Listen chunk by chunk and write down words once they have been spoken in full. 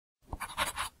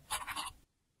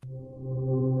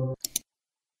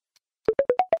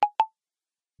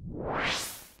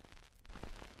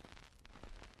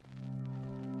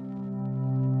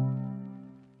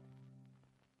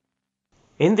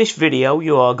In this video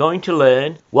you are going to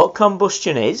learn what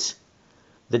combustion is,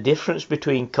 the difference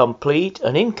between complete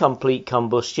and incomplete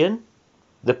combustion,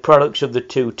 the products of the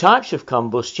two types of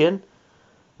combustion,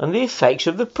 and the effects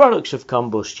of the products of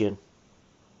combustion.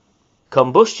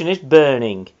 Combustion is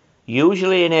burning,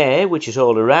 usually in air which is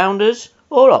all around us,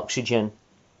 or oxygen.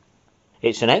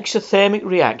 It's an exothermic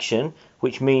reaction,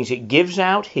 which means it gives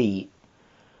out heat.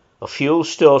 A fuel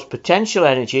stores potential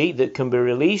energy that can be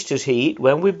released as heat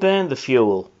when we burn the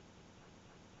fuel.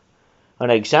 An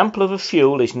example of a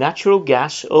fuel is natural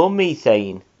gas or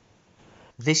methane.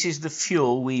 This is the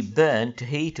fuel we burn to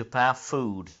heat up our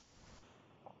food.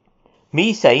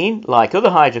 Methane, like other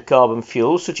hydrocarbon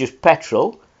fuels such as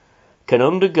petrol, can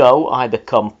undergo either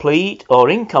complete or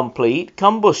incomplete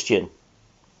combustion.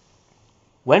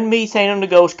 When methane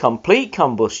undergoes complete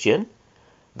combustion,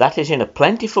 that is in a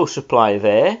plentiful supply of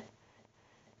air,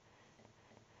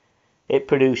 it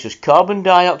produces carbon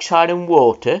dioxide and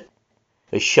water,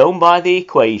 as shown by the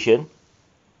equation.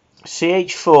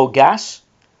 CH4 gas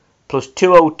plus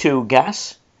 2O2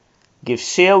 gas gives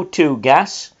CO2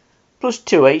 gas plus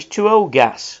 2H2O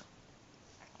gas.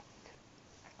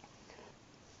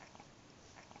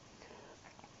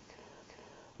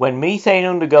 When methane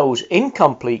undergoes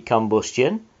incomplete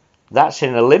combustion, that's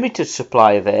in a limited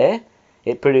supply of air,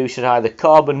 it produces either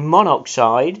carbon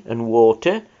monoxide and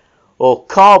water or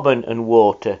carbon and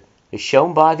water, as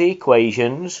shown by the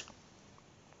equations.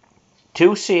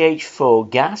 2CH4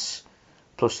 gas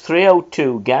plus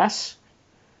 3O2 gas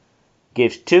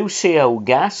gives 2CO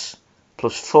gas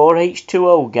plus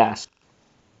 4H2O gas.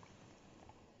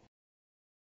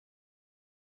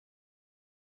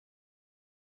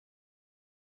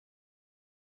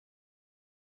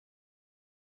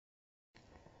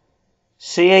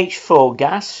 CH4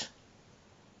 gas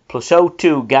plus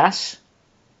O2 gas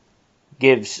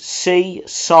gives C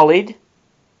solid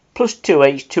plus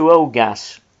 2H2O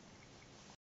gas.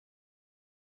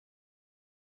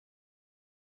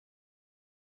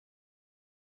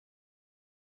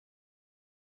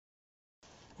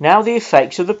 Now the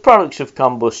effects of the products of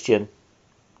combustion.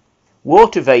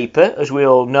 Water vapour, as we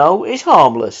all know, is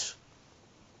harmless.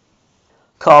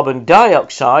 Carbon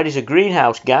dioxide is a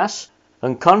greenhouse gas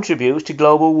and contributes to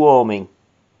global warming.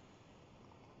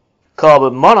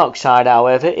 Carbon monoxide,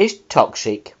 however, is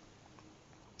toxic.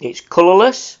 It's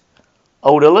colourless,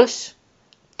 odourless,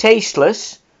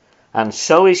 tasteless, and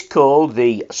so is called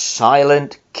the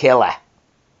silent killer.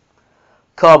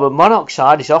 Carbon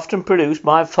monoxide is often produced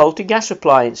by faulty gas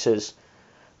appliances.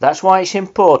 That's why it's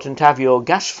important to have your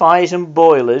gas fires and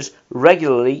boilers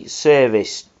regularly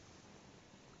serviced.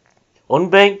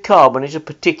 Unburnt carbon is a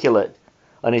particulate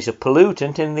and is a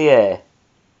pollutant in the air.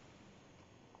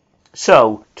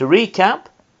 So, to recap,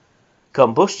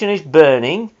 combustion is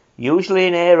burning, usually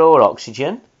in air or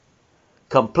oxygen.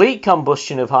 Complete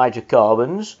combustion of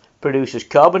hydrocarbons produces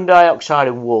carbon dioxide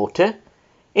and water.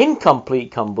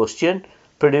 Incomplete combustion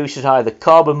produces either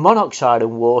carbon monoxide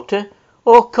and water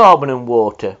or carbon and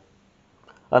water.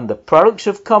 And the products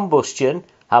of combustion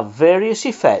have various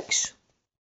effects.